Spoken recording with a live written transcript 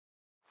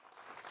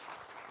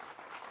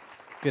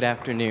Good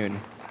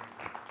afternoon.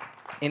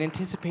 In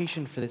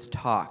anticipation for this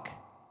talk,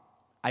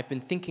 I've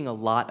been thinking a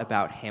lot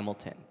about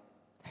Hamilton.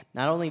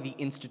 Not only the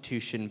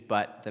institution,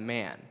 but the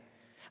man.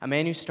 A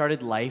man who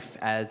started life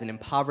as an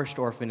impoverished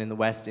orphan in the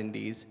West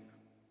Indies,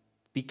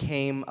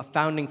 became a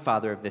founding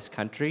father of this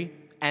country,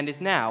 and is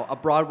now a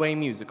Broadway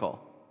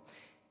musical.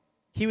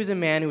 He was a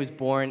man who was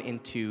born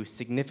into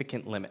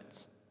significant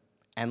limits.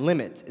 And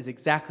limits is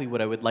exactly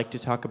what I would like to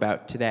talk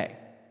about today.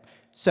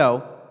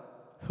 So,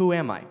 who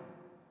am I?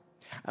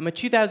 I'm a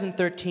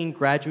 2013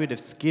 graduate of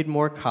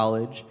Skidmore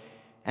College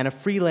and a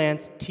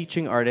freelance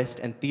teaching artist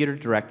and theater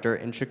director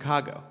in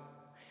Chicago.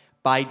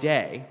 By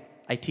day,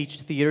 I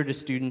teach theater to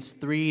students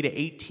 3 to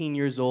 18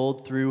 years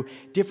old through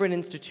different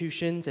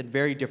institutions and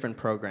very different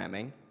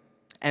programming.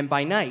 And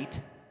by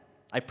night,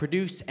 I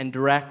produce and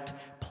direct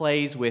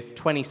plays with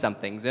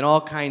 20-somethings in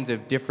all kinds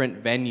of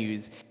different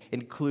venues,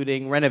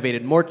 including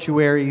renovated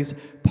mortuaries,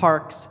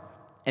 parks,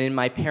 and in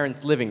my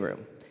parents' living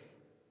room.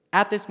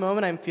 At this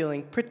moment, I'm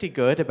feeling pretty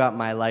good about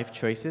my life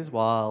choices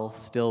while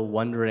still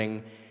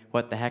wondering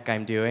what the heck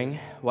I'm doing,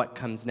 what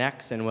comes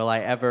next, and will I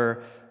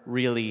ever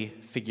really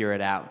figure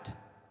it out.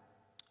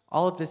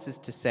 All of this is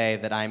to say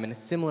that I'm in a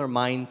similar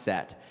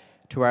mindset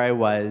to where I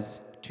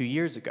was 2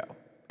 years ago,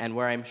 and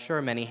where I'm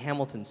sure many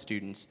Hamilton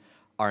students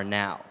are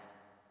now.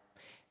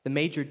 The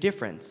major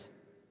difference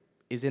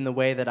is in the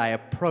way that I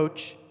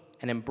approach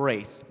and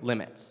embrace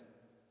limits.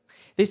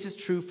 This is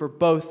true for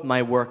both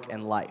my work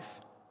and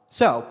life.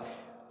 So,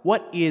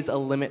 what is a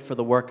limit for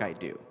the work I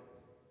do?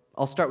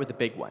 I'll start with the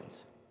big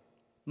ones.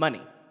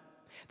 Money.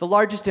 The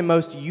largest and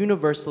most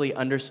universally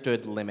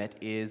understood limit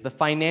is the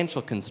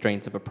financial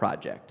constraints of a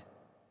project.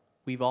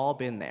 We've all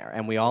been there,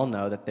 and we all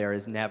know that there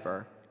is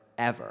never,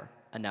 ever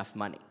enough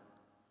money.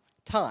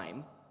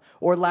 Time,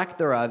 or lack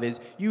thereof, is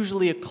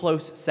usually a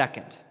close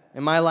second.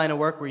 In my line of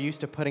work, we're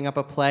used to putting up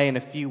a play in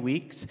a few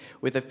weeks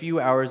with a few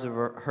hours of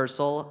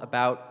rehearsal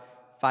about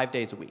 5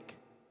 days a week.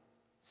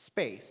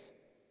 Space.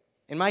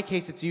 In my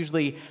case, it's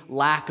usually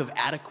lack of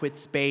adequate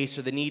space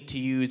or the need to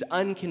use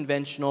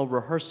unconventional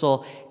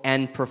rehearsal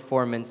and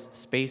performance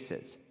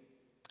spaces.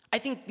 I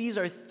think these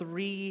are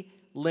 3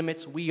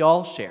 limits we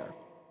all share,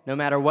 no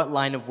matter what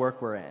line of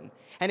work we're in.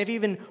 And if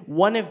even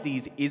one of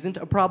these isn't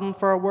a problem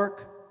for our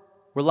work,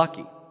 we're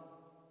lucky.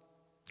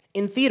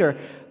 In theater,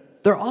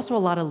 there are also a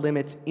lot of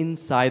limits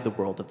inside the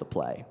world of the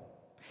play.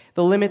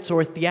 The limits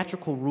or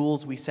theatrical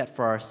rules we set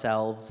for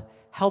ourselves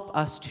help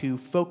us to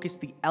focus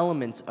the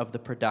elements of the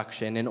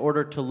production in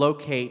order to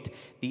locate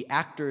the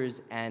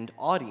actors and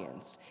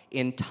audience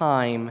in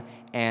time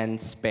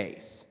and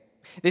space.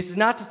 This is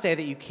not to say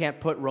that you can't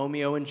put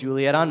Romeo and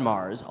Juliet on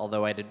Mars,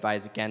 although I'd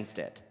advise against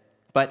it.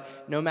 But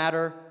no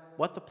matter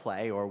what the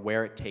play or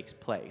where it takes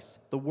place,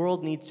 the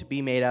world needs to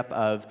be made up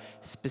of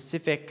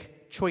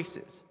specific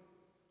choices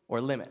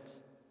or limits.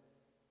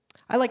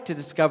 I like to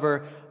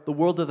discover the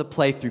world of the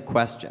play through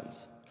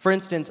questions. For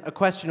instance, a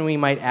question we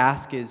might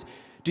ask is,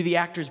 do the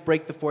actors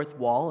break the fourth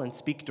wall and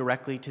speak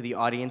directly to the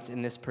audience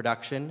in this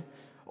production?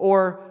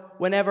 Or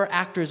whenever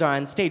actors are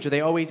on stage, are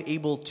they always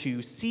able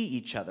to see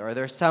each other? Are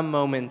there some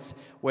moments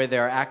where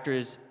there are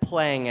actors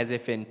playing as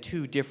if in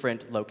 2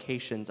 different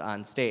locations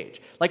on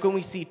stage? Like when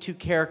we see 2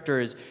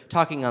 characters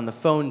talking on the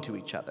phone to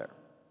each other.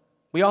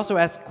 We also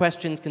ask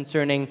questions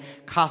concerning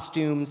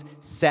costumes,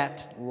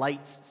 set,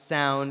 lights,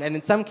 sound, and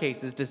in some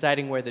cases,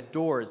 deciding where the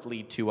doors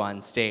lead to on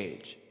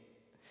stage.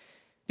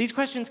 These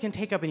questions can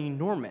take up an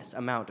enormous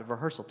amount of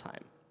rehearsal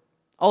time.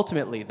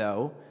 Ultimately,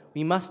 though,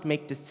 we must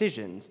make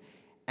decisions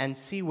and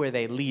see where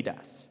they lead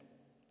us.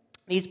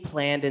 These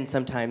planned and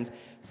sometimes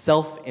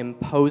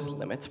self-imposed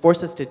limits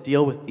force us to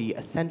deal with the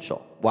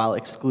essential while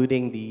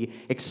excluding the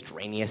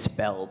extraneous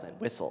bells and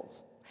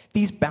whistles.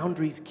 These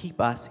boundaries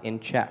keep us in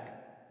check,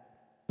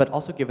 but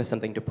also give us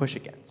something to push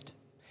against.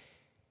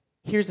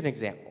 Here's an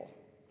example.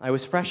 I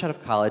was fresh out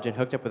of college and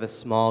hooked up with a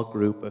small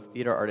group of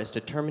theater artists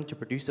determined to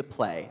produce a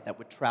play that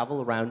would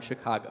travel around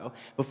Chicago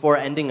before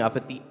ending up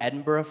at the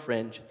Edinburgh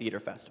Fringe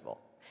Theater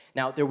Festival.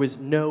 Now, there was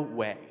no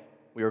way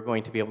we were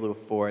going to be able to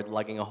afford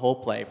lugging a whole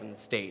play from the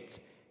States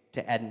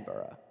to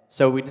Edinburgh.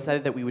 So we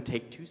decided that we would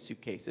take 2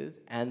 suitcases,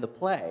 and the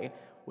play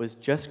was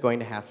just going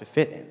to have to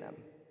fit in them.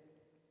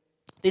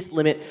 This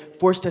limit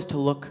forced us to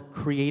look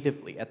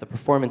creatively at the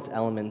performance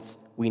elements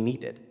we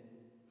needed.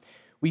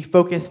 We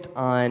focused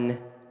on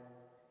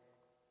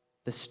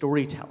the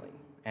storytelling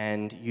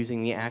and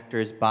using the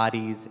actors'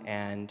 bodies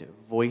and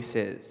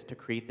voices to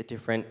create the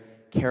different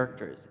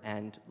characters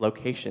and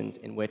locations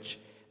in which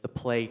the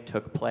play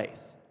took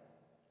place.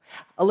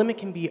 A limit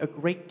can be a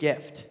great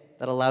gift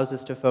that allows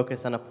us to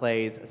focus on a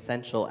play's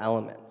essential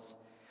elements.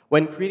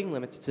 When creating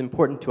limits, it's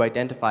important to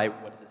identify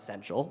what is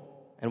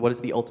essential and what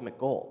is the ultimate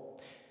goal.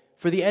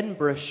 For the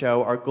Edinburgh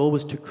show, our goal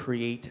was to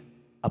create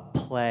a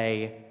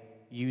play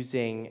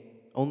using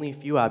only a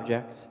few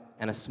objects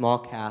and a small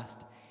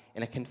cast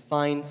in a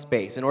confined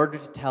space in order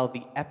to tell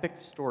the epic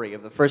story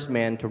of the first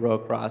man to row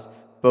across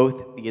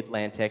both the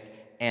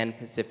Atlantic and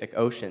Pacific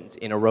Oceans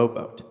in a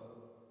rowboat.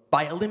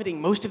 By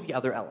eliminating most of the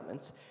other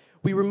elements,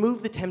 We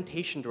removed the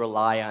temptation to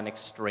rely on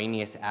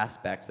extraneous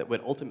aspects that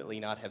would ultimately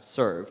not have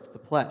served the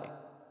play.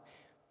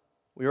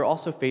 We were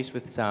also faced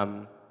with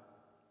some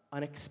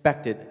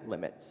unexpected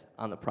limits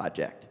on the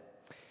project.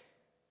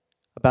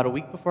 About a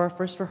week before our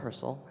first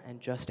rehearsal, and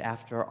just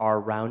after our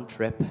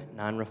round-trip,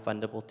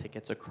 non-refundable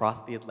tickets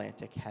across the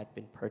Atlantic had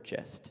been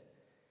purchased,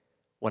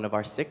 one of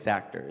our 6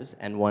 actors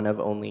and one of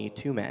only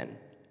 2 men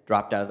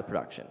dropped out of the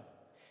production.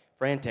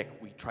 Frantic,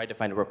 we tried to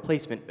find a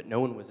replacement, but no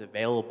one was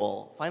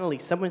available. Finally,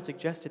 someone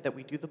suggested that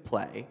we do the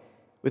play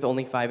with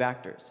only 5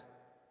 actors.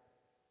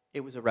 It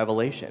was a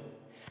revelation.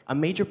 A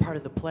major part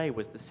of the play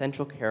was the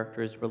central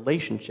character's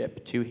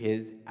relationship to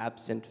his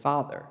absent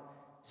father.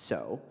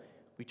 So,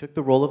 we took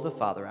the role of the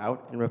father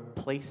out and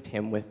replaced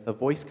him with a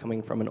voice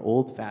coming from an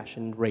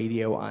old-fashioned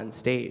radio on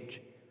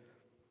stage.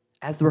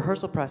 As the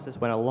rehearsal process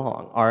went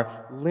along,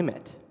 our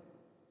limit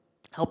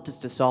helped us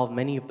to solve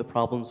many of the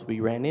problems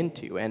we ran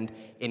into and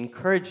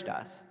encouraged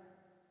us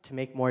to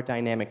make more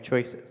dynamic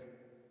choices.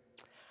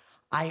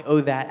 I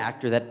owe that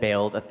actor that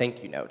bailed a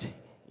thank you note,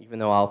 even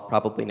though I'll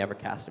probably never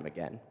cast him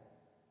again.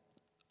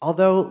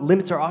 Although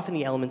limits are often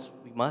the elements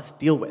we must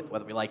deal with,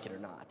 whether we like it or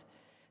not,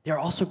 they are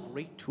also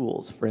great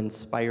tools for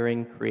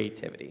inspiring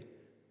creativity.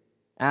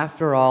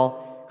 After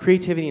all,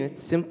 creativity in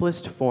its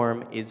simplest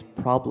form is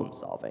problem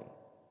solving.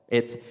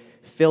 It's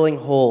filling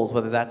holes,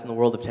 whether that's in the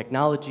world of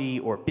technology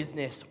or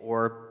business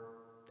or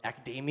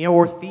academia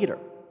or theater.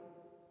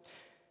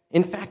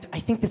 In fact,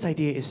 I think this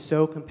idea is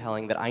so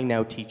compelling that I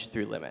now teach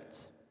through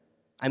limits.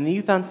 I'm the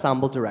Youth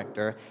Ensemble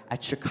Director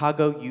at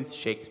Chicago Youth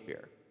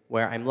Shakespeare,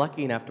 where I'm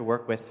lucky enough to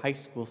work with high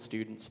school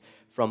students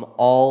from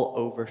all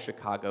over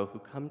Chicago who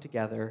come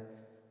together,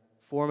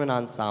 form an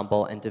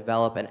ensemble, and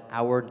develop an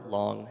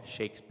hour-long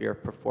Shakespeare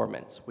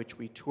performance, which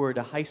we tour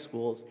to high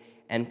schools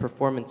and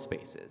performance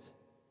spaces.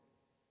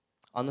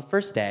 On the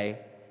first day,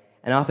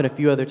 and often a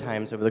few other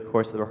times over the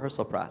course of the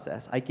rehearsal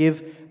process, I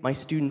give my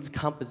students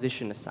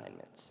composition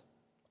assignments.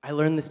 I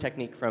learned this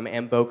technique from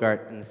Anne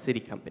Bogart and the City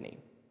Company.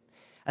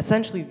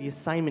 Essentially, the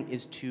assignment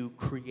is to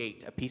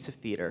create a piece of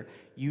theater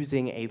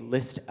using a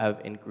list of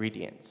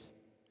ingredients.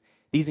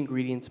 These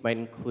ingredients might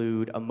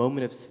include a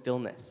moment of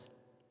stillness,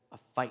 a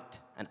fight,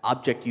 an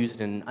object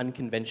used in an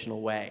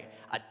unconventional way,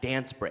 a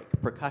dance break,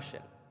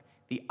 percussion.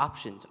 The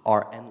options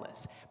are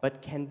endless,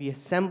 but can be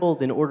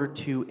assembled in order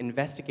to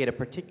investigate a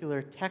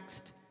particular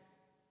text,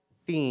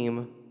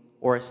 theme,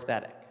 or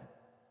aesthetic.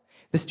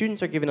 The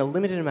students are given a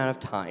limited amount of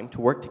time to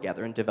work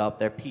together and develop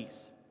their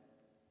piece.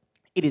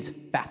 It is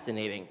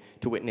fascinating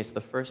to witness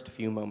the first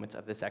few moments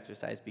of this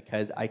exercise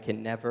because I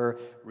can never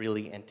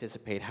really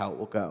anticipate how it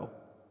will go.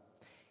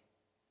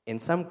 In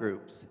some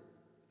groups,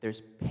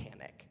 there's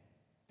panic.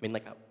 I mean,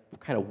 like a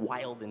kind of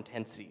wild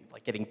intensity,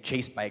 like getting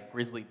chased by a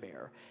grizzly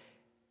bear.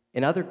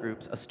 In other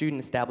groups, a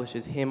student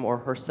establishes him or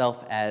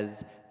herself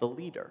as the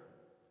leader,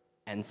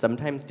 and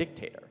sometimes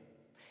dictator.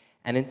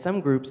 And in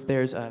some groups,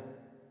 there's a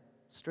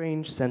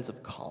strange sense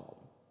of calm,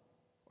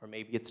 or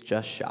maybe it's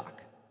just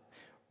shock.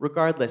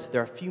 Regardless,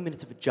 there are a few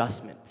minutes of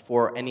adjustment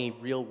before any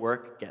real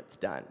work gets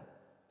done.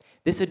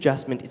 This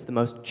adjustment is the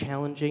most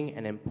challenging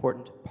and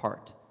important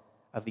part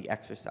of the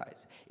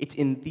exercise. It's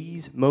in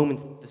these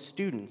moments that the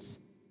students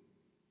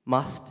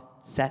must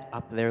set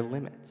up their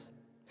limits.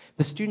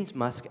 The students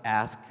must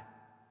ask,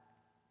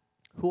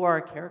 who are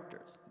our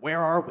characters? Where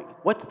are we?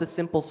 What's the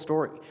simple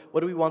story?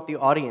 What do we want the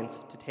audience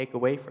to take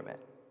away from it?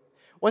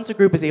 Once a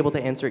group is able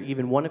to answer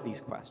even one of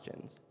these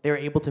questions, they are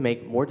able to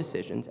make more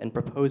decisions and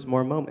propose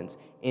more moments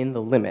in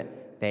the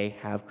limit they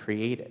have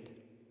created.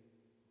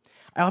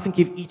 I often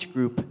give each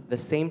group the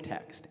same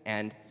text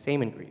and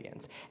same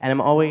ingredients, and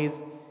I'm always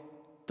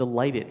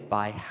delighted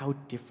by how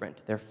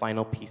different their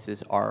final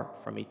pieces are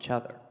from each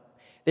other.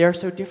 They are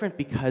so different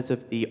because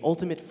of the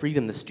ultimate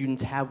freedom the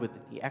students have with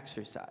the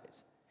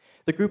exercise.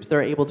 The groups that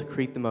are able to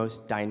create the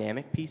most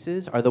dynamic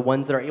pieces are the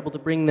ones that are able to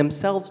bring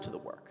themselves to the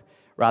work,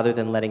 rather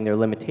than letting their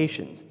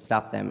limitations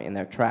stop them in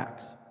their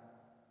tracks.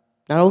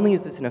 Not only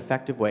is this an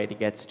effective way to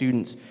get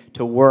students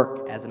to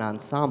work as an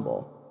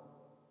ensemble,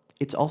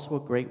 it's also a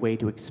great way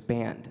to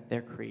expand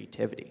their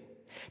creativity.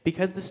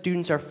 Because the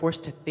students are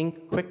forced to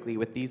think quickly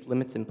with these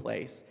limits in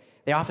place,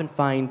 they often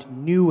find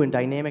new and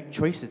dynamic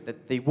choices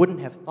that they wouldn't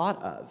have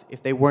thought of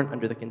if they weren't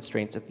under the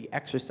constraints of the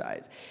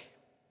exercise.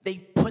 They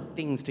put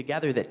things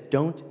together that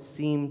don't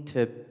seem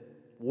to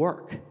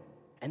work,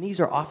 and these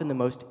are often the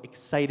most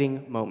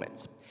exciting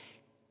moments.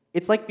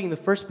 It's like being the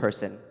first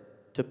person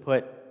to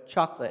put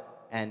chocolate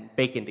and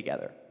bacon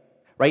together,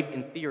 right?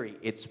 In theory,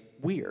 it's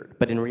weird,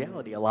 but in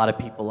reality, a lot of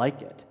people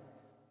like it.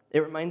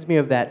 It reminds me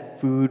of that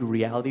food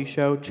reality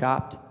show,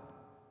 Chopped,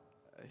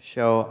 a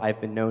show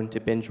I've been known to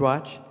binge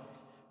watch.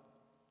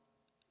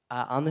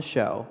 On the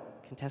show,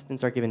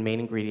 contestants are given main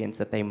ingredients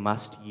that they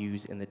must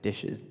use in the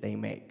dishes they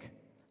make.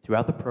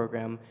 Throughout the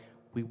program,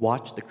 we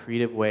watch the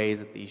creative ways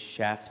that these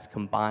chefs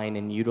combine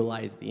and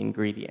utilize the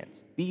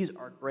ingredients. These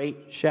are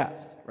great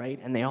chefs, right?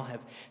 And they all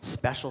have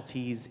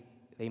specialties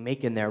they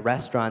make in their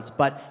restaurants,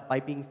 but by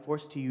being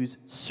forced to use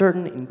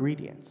certain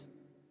ingredients,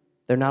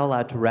 they're not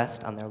allowed to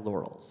rest on their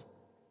laurels.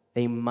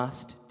 They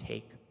must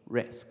take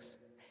risks.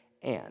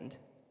 And,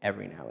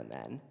 every now and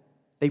then,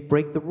 they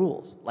break the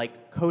rules,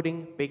 like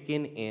coating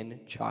bacon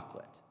in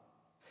chocolate.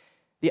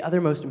 The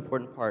other most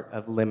important part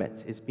of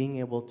limits is being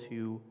able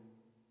to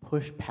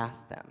push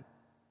past them,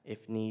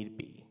 if need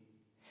be.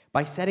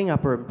 By setting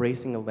up or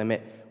embracing a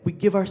limit, we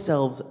give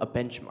ourselves a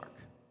benchmark.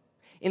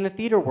 In the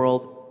theater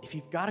world, if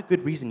you've got a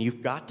good reason,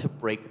 you've got to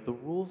break the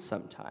rules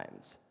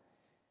sometimes.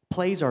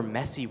 Plays are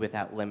messy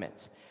without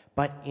limits,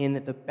 but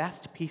in the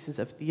best pieces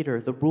of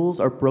theater, the rules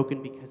are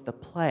broken because the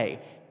play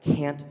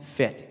can't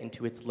fit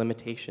into its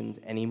limitations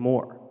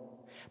anymore.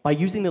 By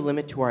using the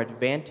limit to our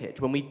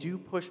advantage, when we do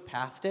push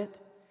past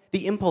it,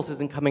 the impulse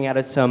isn't coming out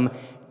of some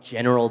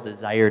general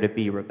desire to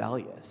be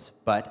rebellious,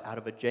 but out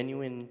of a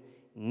genuine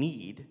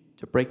need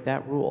to break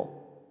that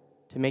rule,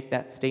 to make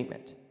that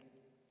statement.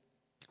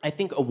 I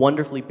think a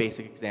wonderfully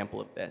basic example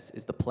of this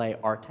is the play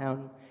Our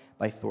Town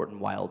by Thornton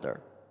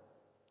Wilder.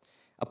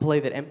 A play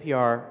that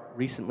NPR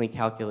recently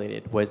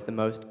calculated was the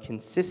most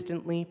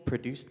consistently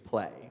produced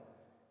play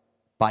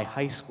by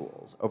high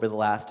schools over the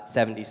last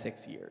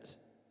 76 years.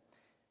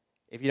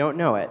 If you don't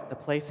know it, the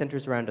play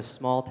centers around a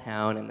small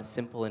town and the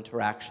simple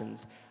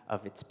interactions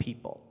of its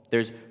people.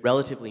 There's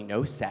relatively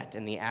no set,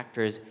 and the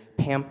actors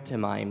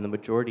pantomime the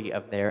majority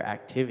of their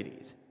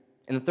activities.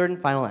 In the third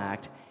and final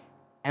act,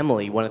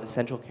 Emily, one of the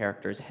central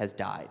characters, has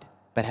died,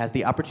 but has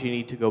the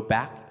opportunity to go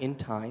back in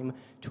time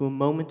to a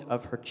moment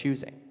of her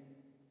choosing.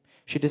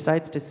 She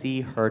decides to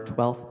see her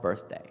 12th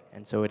birthday,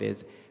 and so it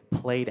is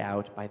played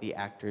out by the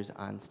actors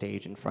on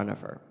stage in front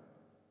of her.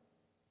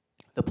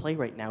 The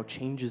playwright now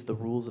changes the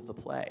rules of the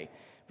play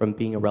from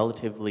being a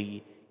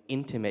relatively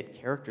intimate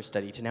character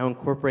study to now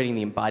incorporating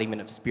the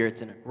embodiment of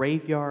spirits in a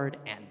graveyard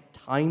and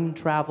time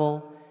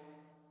travel.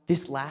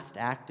 This last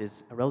act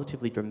is a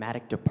relatively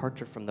dramatic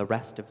departure from the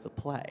rest of the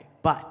play,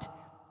 but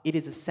it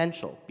is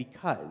essential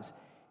because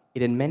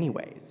it, in many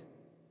ways,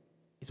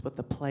 is what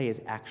the play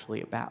is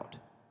actually about.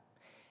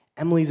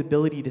 Emily's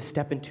ability to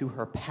step into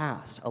her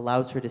past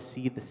allows her to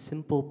see the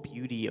simple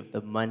beauty of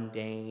the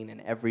mundane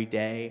and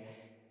everyday,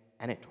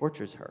 and it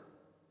tortures her.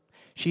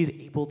 She's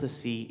able to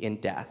see in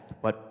death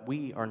what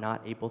we are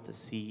not able to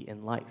see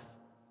in life.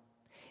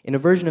 In a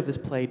version of this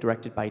play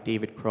directed by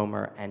David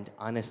Cromer, and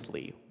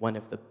honestly, one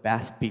of the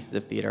best pieces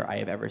of theater I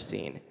have ever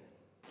seen,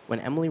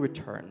 when Emily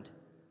returned,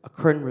 a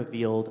curtain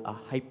revealed a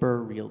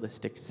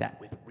hyper-realistic set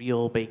with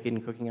real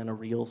bacon cooking on a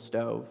real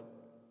stove.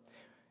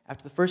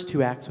 After the first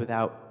two acts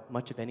without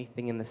much of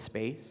anything in the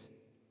space,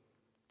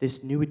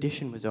 this new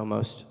addition was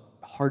almost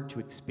hard to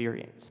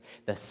experience.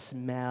 The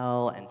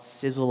smell and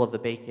sizzle of the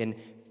bacon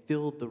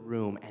filled the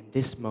room, and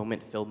this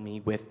moment filled me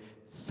with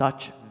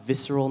such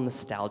visceral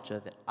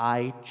nostalgia that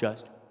I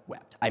just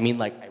wept. I mean,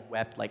 like, I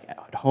wept like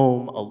at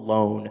home,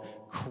 alone,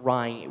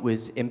 crying. It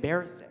was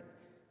embarrassing.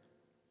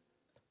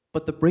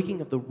 But the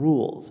breaking of the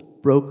rules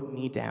broke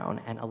me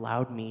down and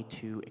allowed me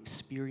to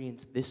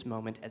experience this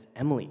moment as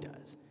Emily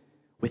does,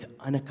 with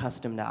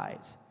unaccustomed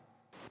eyes.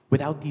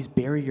 Without these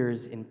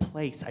barriers in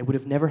place, I would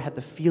have never had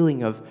the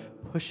feeling of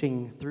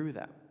pushing through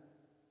them.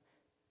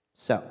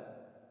 So,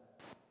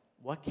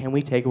 what can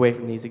we take away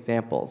from these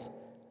examples?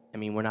 I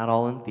mean, we're not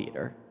all in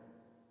theater,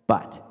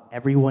 but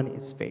everyone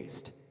is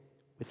faced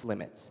with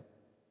limits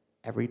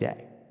every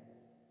day.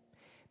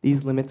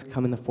 These limits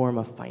come in the form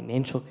of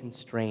financial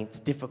constraints,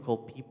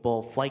 difficult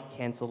people, flight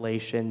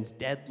cancellations,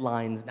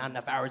 deadlines, not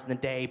enough hours in the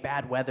day,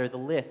 bad weather. The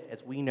list,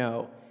 as we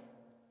know,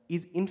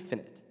 is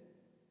infinite.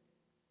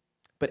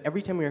 But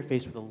every time we are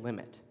faced with a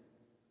limit,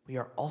 we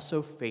are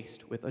also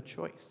faced with a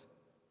choice.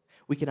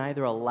 We can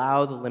either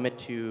allow the limit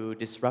to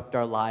disrupt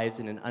our lives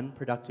in an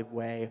unproductive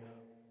way,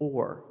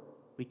 or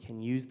we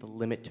can use the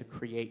limit to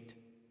create.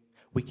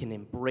 We can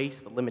embrace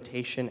the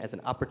limitation as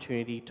an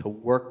opportunity to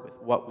work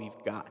with what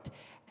we've got.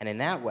 And in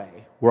that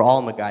way, we're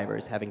all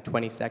MacGyvers, having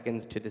 20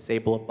 seconds to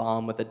disable a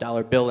bomb with a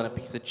dollar bill and a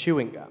piece of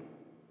chewing gum.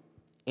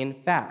 In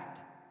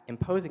fact,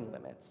 imposing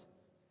limits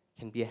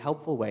can be a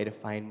helpful way to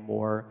find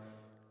more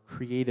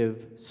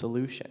creative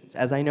solutions.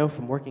 As I know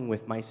from working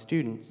with my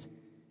students,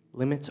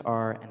 limits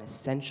are an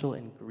essential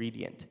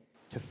ingredient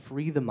to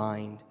free the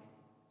mind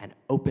and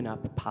open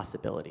up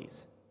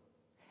possibilities.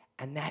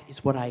 And that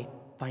is what I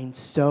find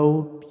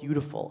so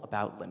beautiful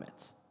about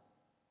limits.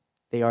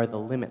 They are the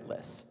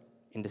limitless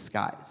in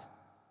disguise.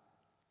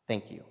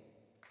 Thank you.